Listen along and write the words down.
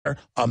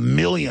a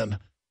million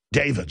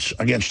Davids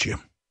against you.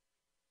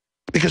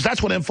 Because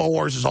that's what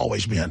InfoWars has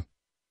always been.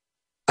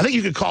 I think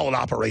you could call it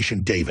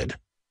Operation David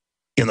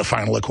in the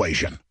final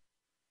equation.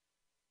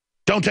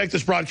 Don't take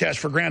this broadcast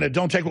for granted.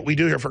 Don't take what we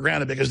do here for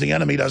granted because the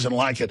enemy doesn't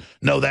like it.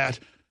 Know that.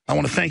 I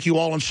want to thank you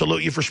all and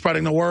salute you for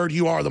spreading the word.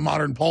 You are the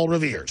modern Paul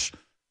Revere's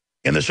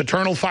in this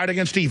eternal fight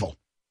against evil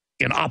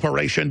in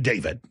Operation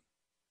David.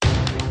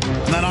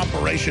 And that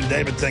Operation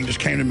David thing just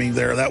came to me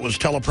there. That was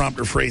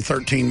teleprompter-free,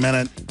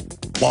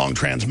 13-minute long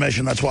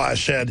transmission. That's why I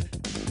said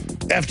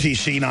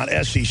FTC, not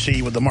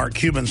SEC, with the Mark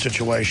Cuban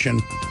situation.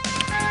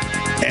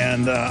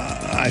 And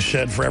I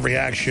said for every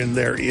action,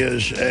 there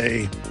is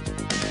a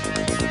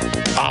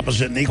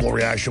opposite and equal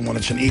reaction when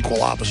it's an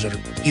equal opposite.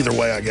 Either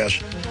way, I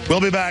guess.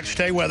 We'll be back.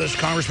 Stay with us.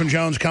 Congressman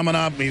Jones coming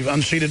up. We've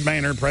unseated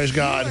Boehner. Praise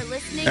God. You are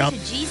listening to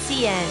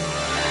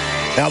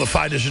GCN. Now the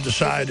fight is to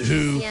decide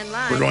who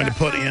we're going to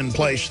put in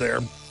place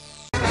there.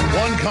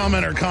 One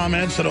commenter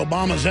comments that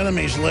Obama's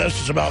enemies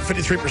list is about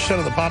 53%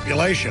 of the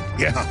population.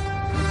 Yeah.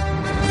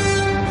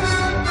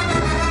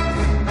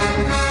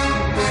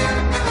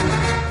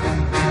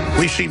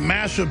 We see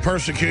massive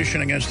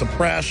persecution against the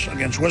press,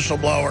 against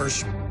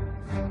whistleblowers.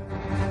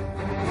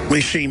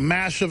 We see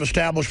massive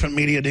establishment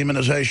media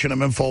demonization of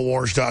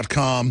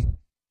Infowars.com.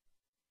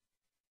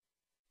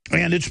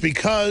 And it's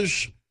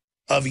because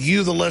of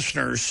you, the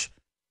listeners,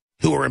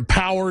 who are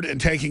empowered and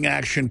taking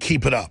action.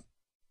 Keep it up.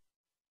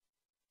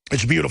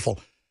 It's beautiful.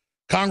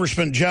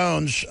 Congressman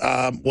Jones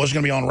was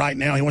going to be on right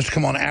now. He wants to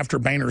come on after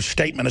Boehner's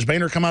statement. Has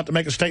Boehner come out to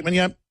make a statement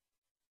yet?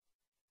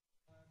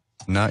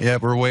 Not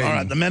yet. We're waiting. All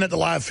right. The minute the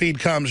live feed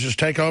comes, just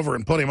take over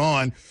and put him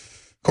on.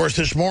 Of course,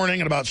 this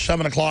morning at about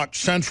 7 o'clock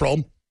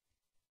Central,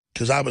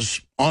 because I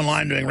was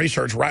online doing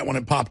research right when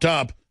it popped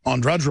up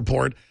on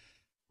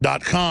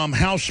drudgereport.com,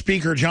 House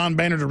Speaker John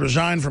Boehner to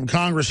resign from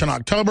Congress in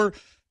October.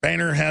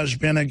 Boehner has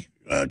been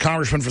a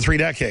congressman for 3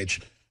 decades.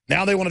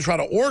 Now they want to try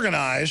to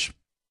organize,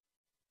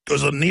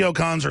 because the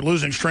neocons are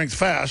losing strength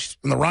fast,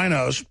 and the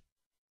rhinos,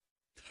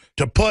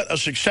 to put a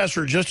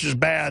successor just as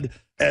bad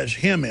as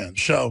him in.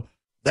 So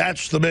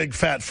that's the big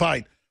fat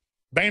fight.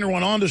 Boehner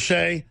went on to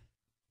say,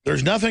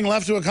 there's nothing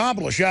left to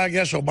accomplish. Yeah, I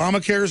guess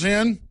Obamacare's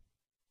in.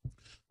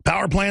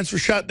 Power plants are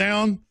shut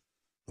down.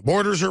 The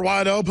borders are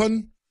wide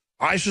open.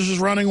 ISIS is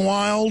running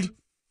wild.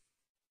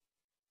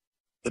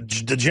 The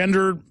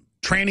gender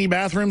tranny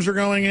bathrooms are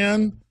going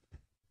in.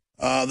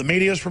 The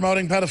media is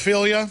promoting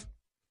pedophilia.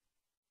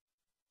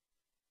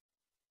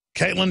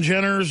 Caitlyn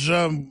Jenner's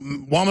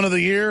Woman of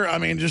the Year. I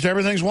mean, just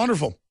everything's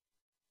wonderful.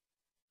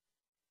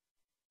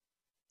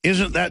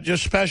 Isn't that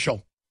just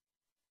special?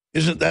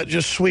 Isn't that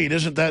just sweet?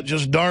 Isn't that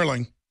just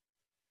darling?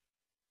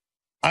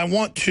 I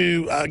want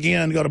to,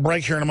 again, go to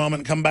break here in a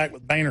moment and come back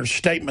with Boehner's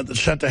statement that's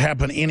set to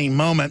happen any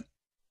moment.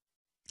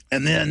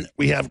 And then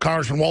we have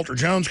Congressman Walter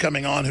Jones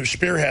coming on, who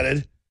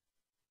spearheaded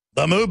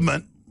the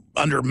movement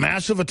under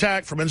massive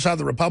attack from inside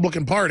the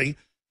Republican Party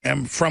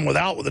and from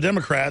without with the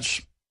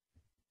Democrats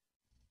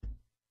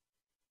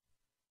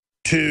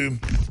to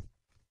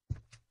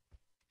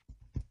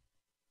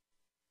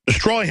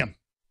destroy him.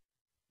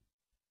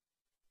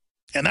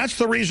 And that's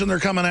the reason they're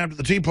coming after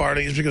the Tea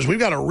Party, is because we've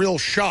got a real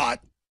shot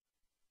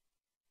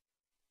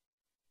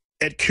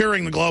at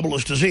curing the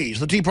globalist disease.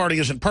 The Tea Party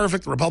isn't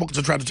perfect. The Republicans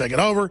have tried to take it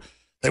over.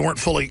 They weren't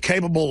fully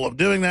capable of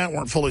doing that,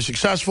 weren't fully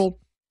successful.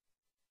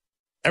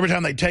 Every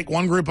time they take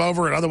one group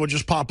over, another would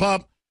just pop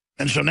up.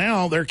 And so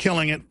now they're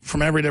killing it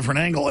from every different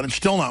angle, and it's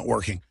still not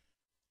working.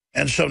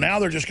 And so now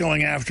they're just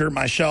going after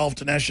myself,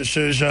 Dinesh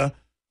D'Souza,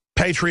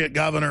 patriot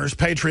governors,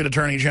 patriot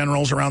attorney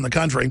generals around the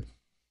country.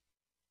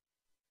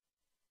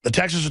 The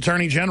Texas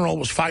Attorney General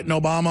was fighting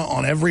Obama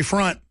on every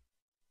front.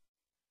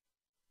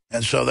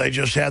 And so they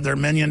just had their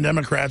minion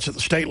Democrats at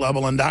the state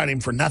level indict him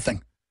for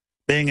nothing,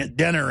 being at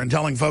dinner and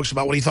telling folks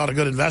about what he thought a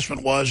good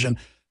investment was and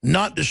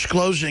not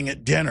disclosing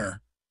at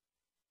dinner,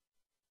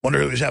 wonder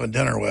who he was having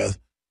dinner with,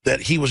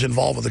 that he was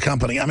involved with the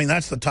company. I mean,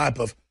 that's the type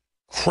of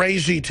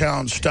crazy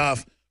town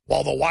stuff,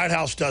 while the White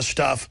House does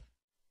stuff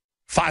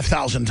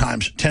 5,000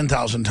 times,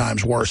 10,000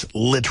 times worse,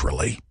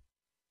 literally.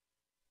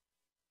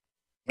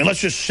 I mean,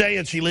 let's just say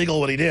it's illegal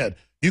what he did.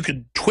 You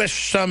could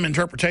twist some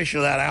interpretation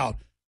of that out.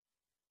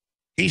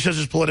 He says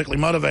it's politically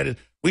motivated.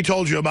 We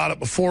told you about it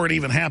before it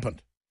even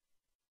happened.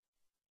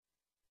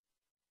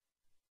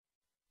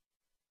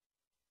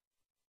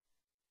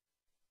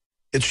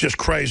 It's just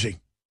crazy.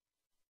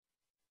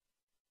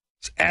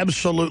 It's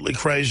absolutely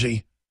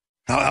crazy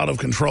how out of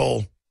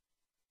control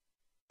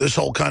this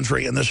whole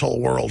country and this whole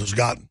world has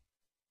gotten.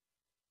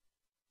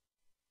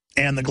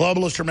 And the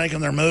globalists are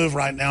making their move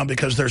right now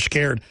because they're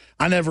scared.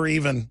 I never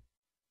even,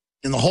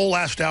 in the whole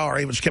last hour,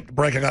 I even skipped a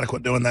break. I got to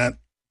quit doing that.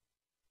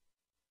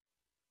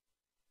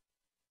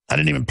 I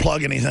didn't even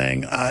plug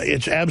anything.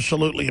 It's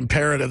absolutely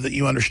imperative that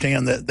you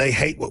understand that they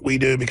hate what we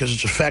do because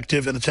it's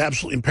effective, and it's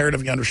absolutely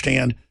imperative you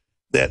understand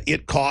that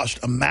it cost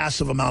a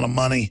massive amount of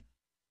money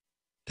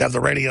to have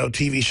the radio,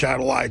 TV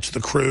satellites, the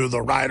crew,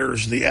 the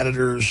writers, the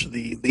editors,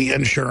 the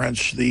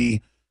insurance, the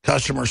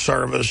customer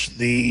service,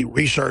 the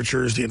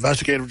researchers, the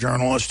investigative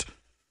journalists,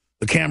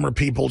 the camera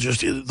people,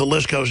 just the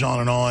list goes on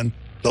and on.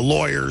 the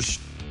lawyers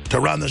to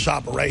run this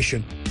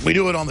operation. We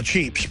do it on the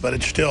cheaps, but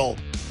it's still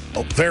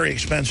very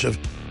expensive.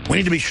 We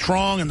need to be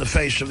strong in the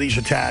face of these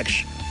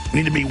attacks. We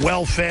need to be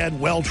well-fed,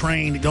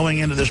 well-trained going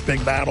into this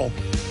big battle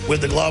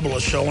with the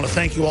globalists. So I want to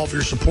thank you all for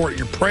your support,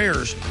 your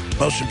prayers,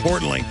 most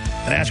importantly,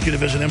 and ask you to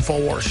visit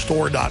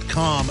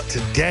InfoWarsStore.com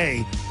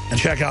today and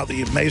check out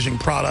the amazing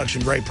products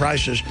and great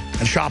prices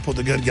and shop with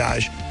the good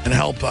guys and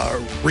help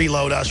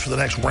reload us for the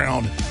next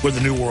round with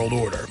the New World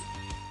Order.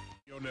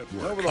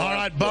 All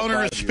right,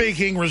 Boner is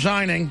speaking,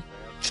 resigning,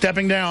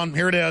 stepping down.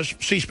 Here it is,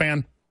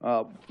 C-SPAN.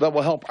 That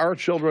will help our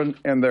children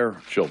and their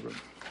children.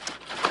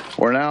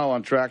 We're now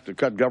on track to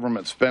cut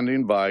government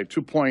spending by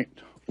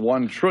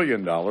 $2.1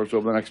 trillion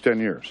over the next 10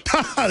 years.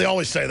 They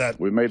always say that.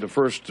 We've made the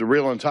first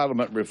real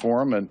entitlement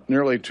reform in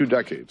nearly 2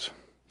 decades.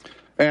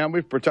 And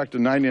we've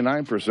protected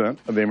 99%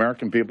 of the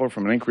American people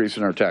from an increase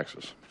in our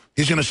taxes.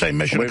 He's going to say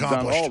mission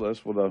accomplished. We've done all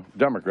this with a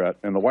Democrat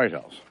in the White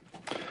House.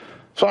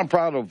 So I'm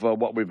proud of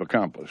what we've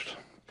accomplished.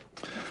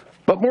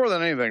 But more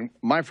than anything,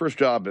 my first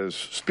job as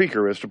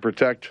Speaker is to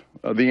protect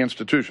the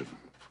institution.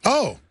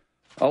 Oh.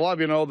 A lot of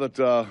you know that,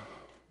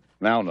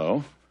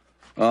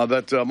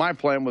 that my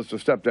plan was to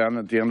step down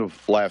at the end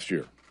of last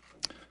year.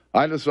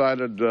 I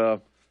decided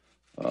in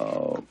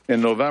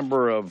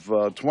November of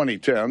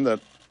 2010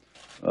 that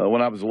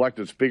when I was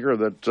elected Speaker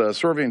that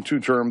serving 2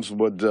 terms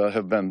would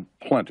have been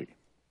plenty.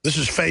 This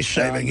is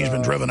face-saving. He's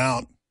been driven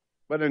out.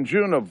 But in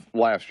June of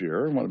last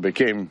year, when it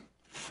became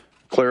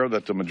clear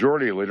that the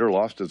majority leader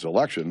lost his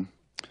election,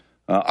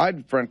 I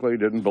frankly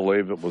didn't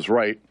believe it was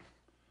right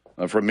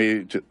for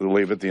me to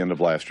leave at the end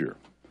of last year.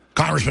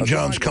 Congressman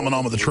Jones coming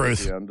on with the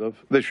truth. At the end of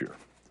this year.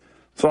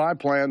 So I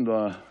planned,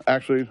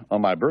 actually,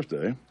 on my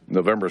birthday,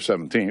 November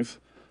 17th,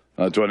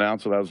 to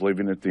announce that I was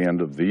leaving at the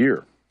end of the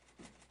year.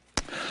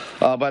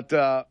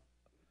 But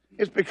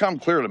it's become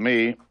clear to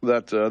me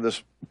that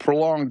this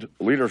prolonged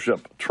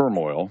leadership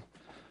turmoil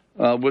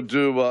would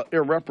do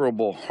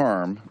irreparable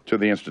harm to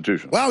the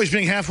institution. Wow, he's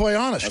being halfway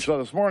honest. And so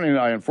this morning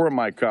I informed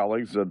my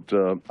colleagues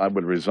that I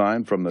would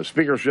resign from the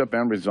speakership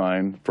and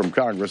resign from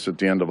Congress at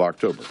the end of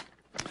October.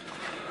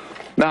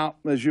 Now,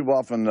 as you've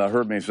often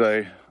heard me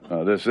say,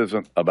 this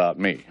isn't about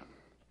me.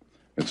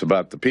 It's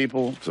about the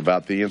people. It's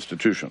about the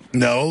institution.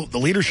 No, the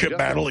leadership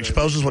battle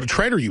exposes what a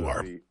traitor you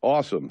are. The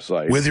awesome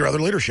sight with your other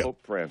leadership.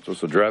 Pope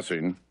Francis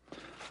addressing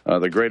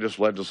the greatest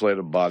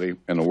legislative body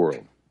in the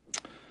world.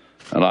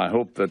 And I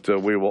hope that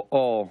we will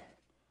all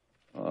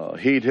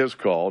heed his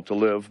call to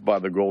live by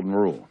the golden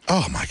rule.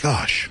 Oh, my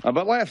gosh.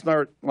 But last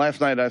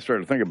night I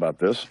started to think about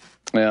this.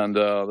 And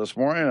this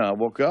morning I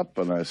woke up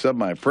and I said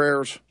my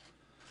prayers,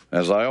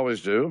 as I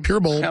always do.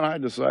 Pure bull. And I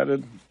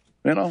decided,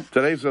 you know,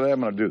 today's the day I'm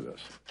going to do this.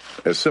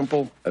 As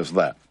simple as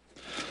that.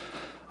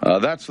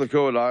 That's the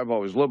code I've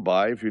always lived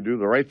by. If you do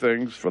the right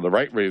things for the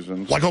right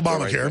reasons, like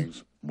Obamacare, the right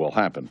things will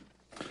happen.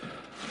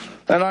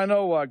 And I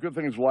know good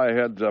things lie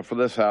ahead for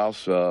this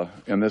House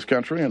in this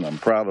country, and I'm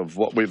proud of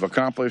what we've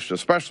accomplished,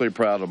 especially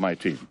proud of my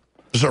team.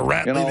 There's a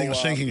rat leaving a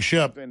sinking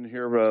ship. I've been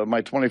here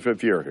my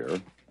 25th year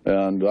here,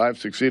 and I've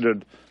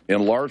succeeded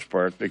in large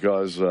part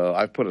because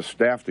I've put a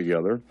staff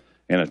together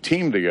and a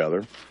team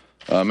together,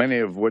 many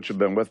of which have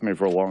been with me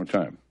for a long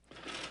time.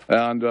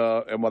 And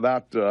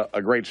without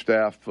a great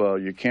staff,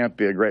 you can't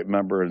be a great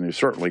member, and you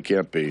certainly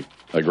can't be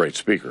a great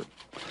speaker.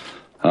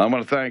 I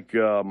want to thank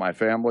my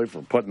family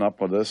for putting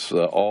up with this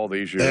all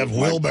these years. They have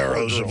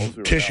wheelbarrows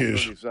of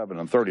tissues. 37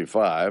 and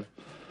 35.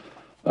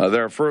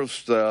 Their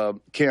first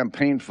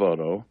campaign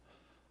photo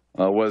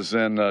was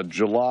in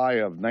July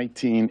of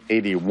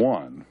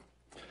 1981.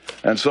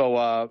 And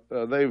so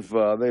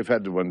they've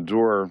had to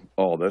endure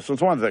all this.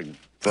 It's one thing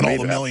for me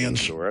to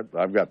millions. Endure it.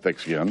 I've got thick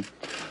skin.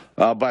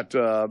 But,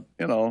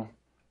 you know,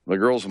 the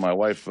girls and my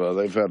wife,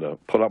 they've had to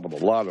put up with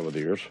a lot over the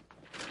years.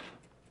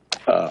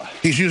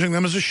 He's using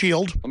them as a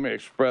shield. Let me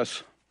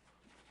express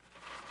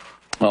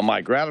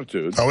my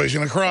gratitude. Oh, he's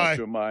going to cry.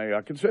 To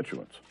my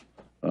constituents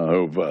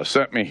who've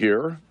sent me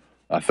here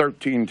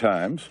 13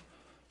 times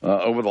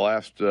over the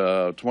last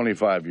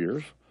 25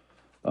 years.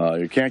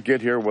 You can't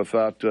get here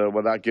without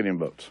getting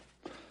votes.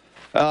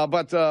 And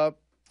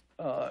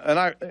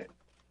I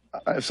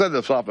said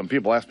this often.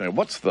 People ask me,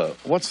 what's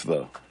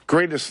the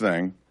greatest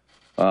thing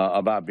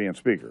about being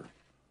Speaker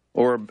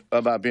or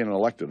about being an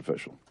elected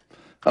official?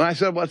 And I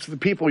said, well, it's the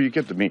people you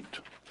get to meet.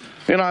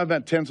 You know, I've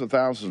met tens of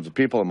thousands of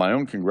people in my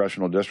own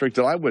congressional district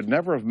that I would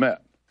never have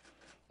met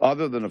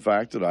other than the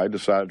fact that I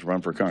decided to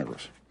run for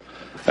Congress.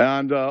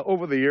 And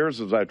over the years,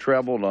 as I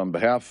traveled on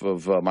behalf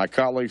of my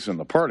colleagues in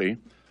the party,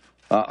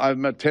 I've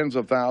met tens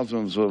of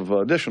thousands of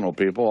additional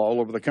people all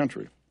over the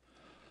country.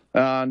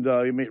 And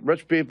you meet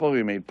rich people,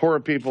 you meet poor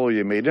people,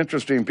 you meet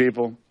interesting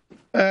people,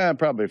 and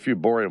probably a few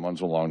boring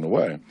ones along the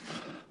way.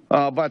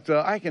 But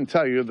I can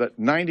tell you that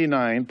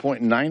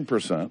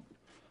 99.9%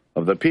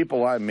 of the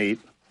people I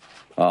meet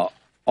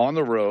on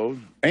the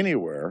road,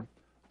 anywhere,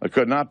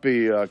 could not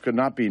be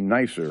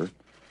nicer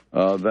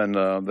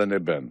than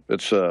they've been.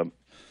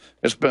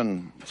 It's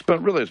been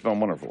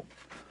wonderful.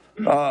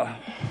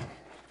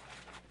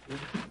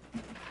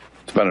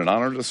 It's been an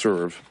honor to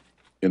serve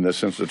in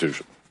this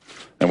institution.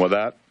 And with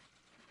that,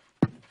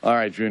 All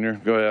right, Junior,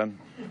 go ahead.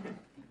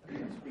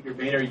 Speaker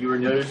Boehner, you were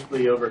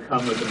noticeably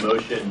overcome with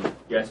emotion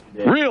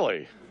yesterday.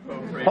 Really?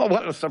 Oh,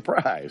 what a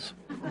surprise.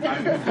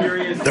 I'm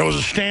curious. There was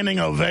a standing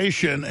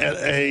ovation at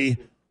a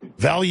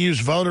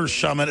Values Voters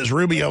Summit as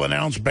Rubio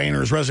announced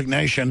Boehner's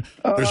resignation.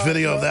 There's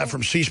video of that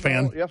from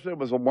C-SPAN. Well, yesterday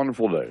was a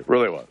wonderful day. It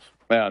really was.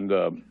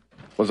 And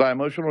was I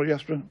emotional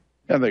yesterday?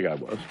 I think I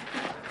was.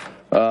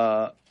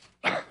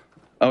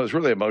 I was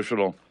really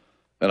emotional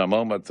in a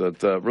moment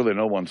that really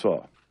no one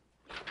saw.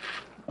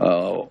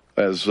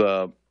 As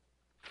the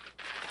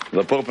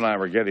Pope and I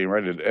were getting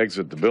ready to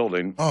exit the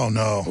building, oh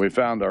no, we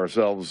found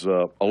ourselves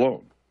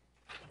alone.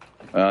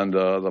 And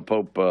the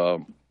Pope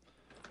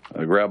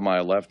grabbed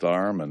my left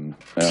arm and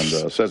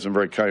said some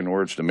very kind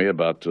words to me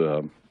about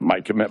my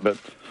commitment.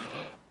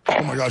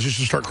 Oh my gosh, you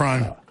should start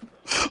crying.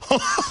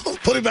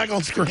 Put it back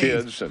on screen.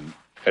 Kids and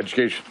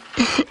education.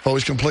 Oh,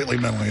 he's completely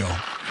mentally ill.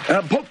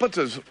 And the Pope puts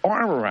his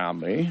arm around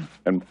me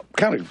and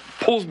kind of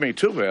pulls me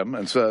to him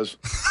and says,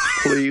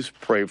 please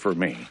pray for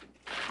me.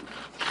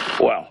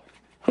 Well,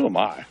 who am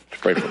I to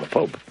pray for the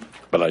Pope?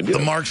 But I did. The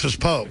Marxist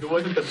Pope. If it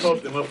wasn't the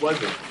Pope, then what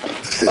was it?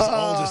 It's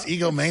all just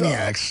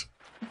egomaniacs.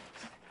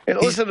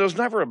 Listen, it was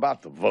never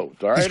about the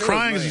vote. All right? He's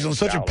crying because he's on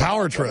such a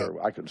power trip.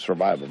 I could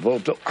survive a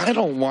vote. I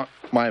don't want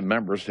my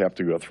members to have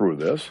to go through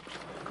this.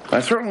 I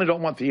certainly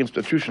don't want the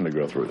institution to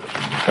go through this.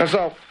 And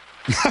so,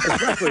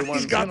 especially when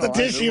he's got the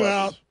tissue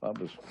out. I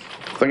was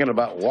thinking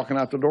about walking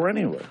out the door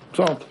anyway.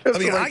 So I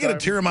mean, I get a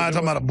tear in my eye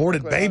talking about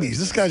aborted babies.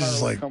 This guy's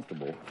just like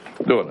comfortable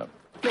doing it.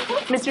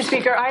 Mr.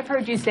 Speaker, I've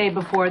heard you say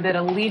before that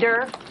a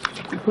leader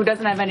who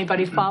doesn't have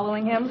anybody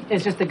following him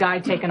is just a guy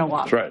taking a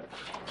walk. That's right.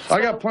 I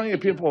got plenty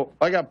of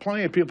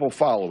people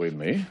following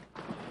me.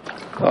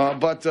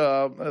 But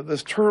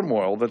this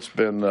turmoil that's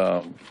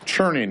been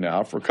churning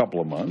now for a couple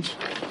of months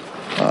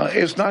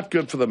is not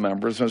good for the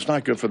members, and it's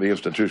not good for the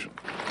institution.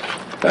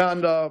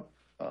 And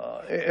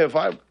if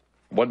I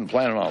wasn't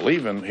planning on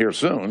leaving here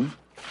soon,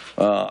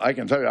 I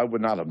can tell you I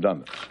would not have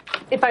done this.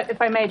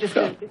 If I may just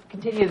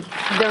continue,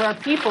 there are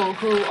people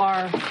who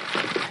are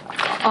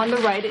on the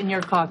right in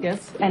your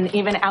caucus and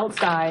even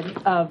outside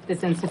of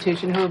this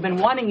institution who have been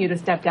wanting you to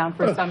step down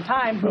for some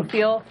time, who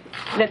feel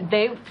that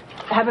they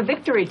have a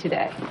victory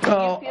today. Do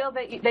you feel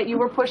that you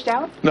were pushed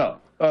out? No.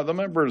 The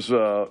members,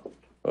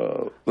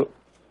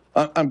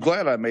 I'm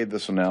glad I made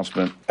this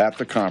announcement at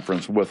the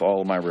conference with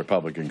all of my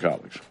Republican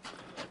colleagues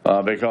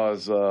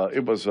because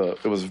it was a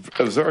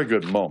very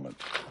good moment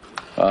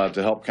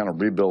to help kind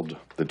of rebuild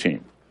the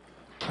team.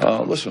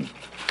 Listen,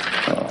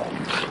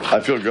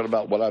 I feel good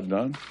about what I've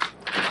done.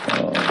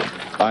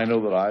 I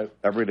know that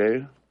every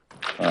day,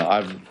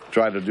 I've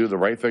tried to do the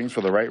right things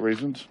for the right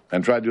reasons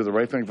and try to do the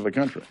right thing for the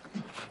country.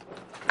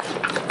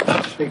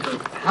 Speaker,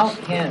 how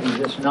can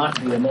this not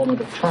be a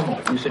moment of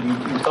turmoil? You said you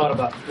thought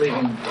about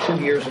leaving 2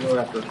 years ago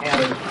after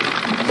Canada,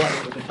 but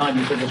at the time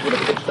you said this would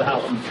have pitched the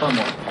House in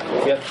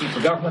turmoil. You have to keep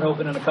the government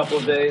open in a couple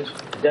of days,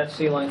 debt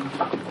ceiling.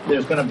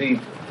 There's going to be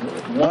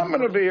I'm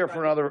going to be here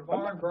for another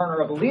barn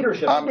burner of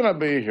leadership. I'm going to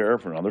be here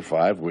for another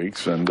 5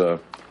 weeks, and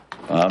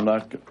I'm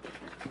not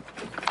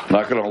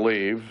going to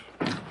leave.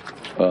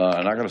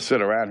 I'm not going to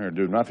sit around here and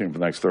do nothing for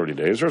the next 30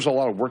 days. There's a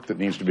lot of work that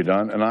needs to be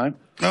done, and I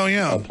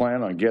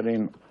plan on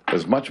getting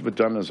as much of it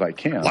done as I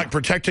can. Like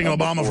protecting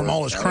Obama from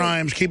all his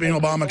crimes, keeping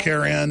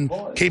Obamacare in,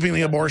 keeping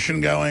the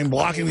abortion going,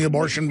 blocking the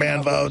abortion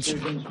ban votes,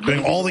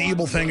 doing all the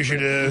evil things you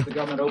do,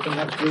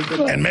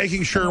 and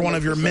making sure one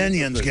of your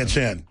minions gets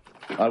in.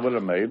 I would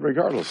have made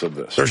regardless of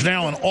this. There's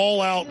now an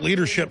all-out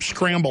leadership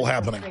scramble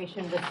happening.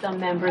 With some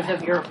members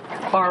of your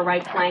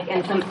far-right flank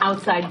and some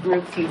outside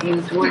groups, you've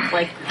used words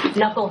like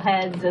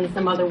knuckleheads and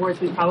some other words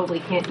we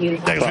probably can't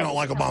use. Because we don't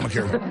like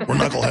Obamacare. We're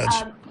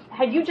knuckleheads.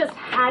 Had you just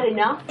had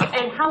enough?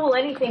 And how will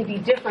anything be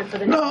different for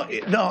the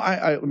next? No.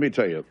 Let me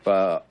tell you,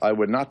 I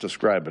would not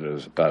describe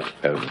it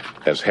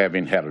as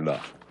having had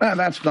enough.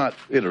 That's not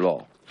it at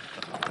all.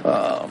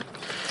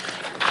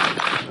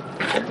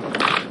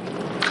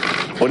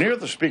 When you're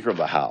the Speaker of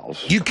the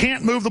House, you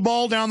can't move the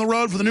ball down the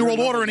road for the New World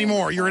Order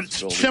anymore. You're a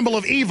symbol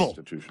of evil,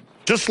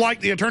 just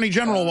like the Attorney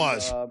General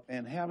was.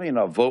 And having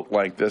a vote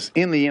like this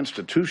in the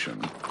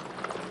institution,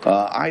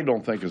 I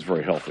don't think is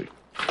very healthy.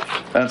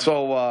 And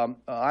so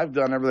I've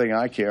done everything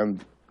I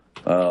can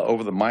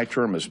over my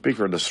term as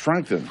Speaker to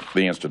strengthen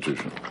the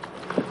institution.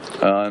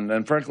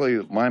 And frankly,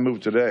 my move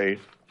today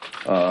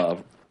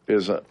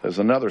is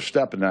another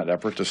step in that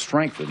effort to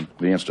strengthen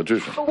the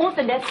institution. But won't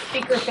the next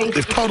Speaker face...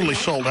 They've totally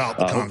sold out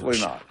the Congress. Hopefully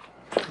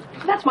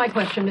not. That's my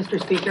question, Mr.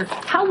 Speaker.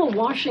 How will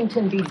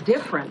Washington be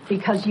different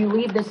because you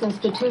leave this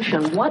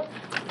institution? What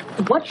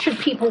should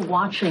people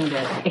watching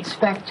this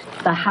expect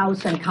the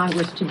House and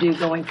Congress to do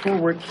going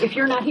forward if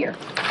you're not here?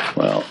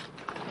 Well,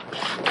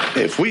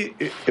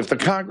 if the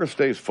Congress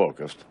stays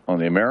focused on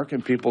the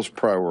American people's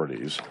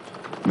priorities,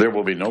 there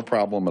will be no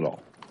problem at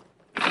all.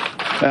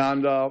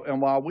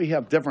 And while we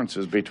have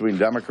differences between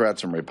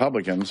Democrats and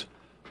Republicans,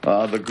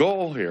 the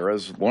goal here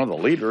as one of the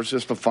leaders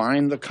is to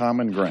find the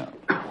common ground.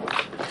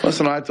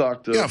 Listen, I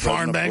talked to...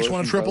 foreign banks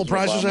want to triple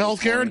prices of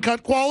health care and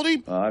cut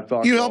quality?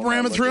 You help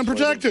ram it through and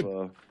protect it.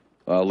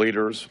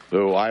 Leaders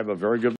who I have a very good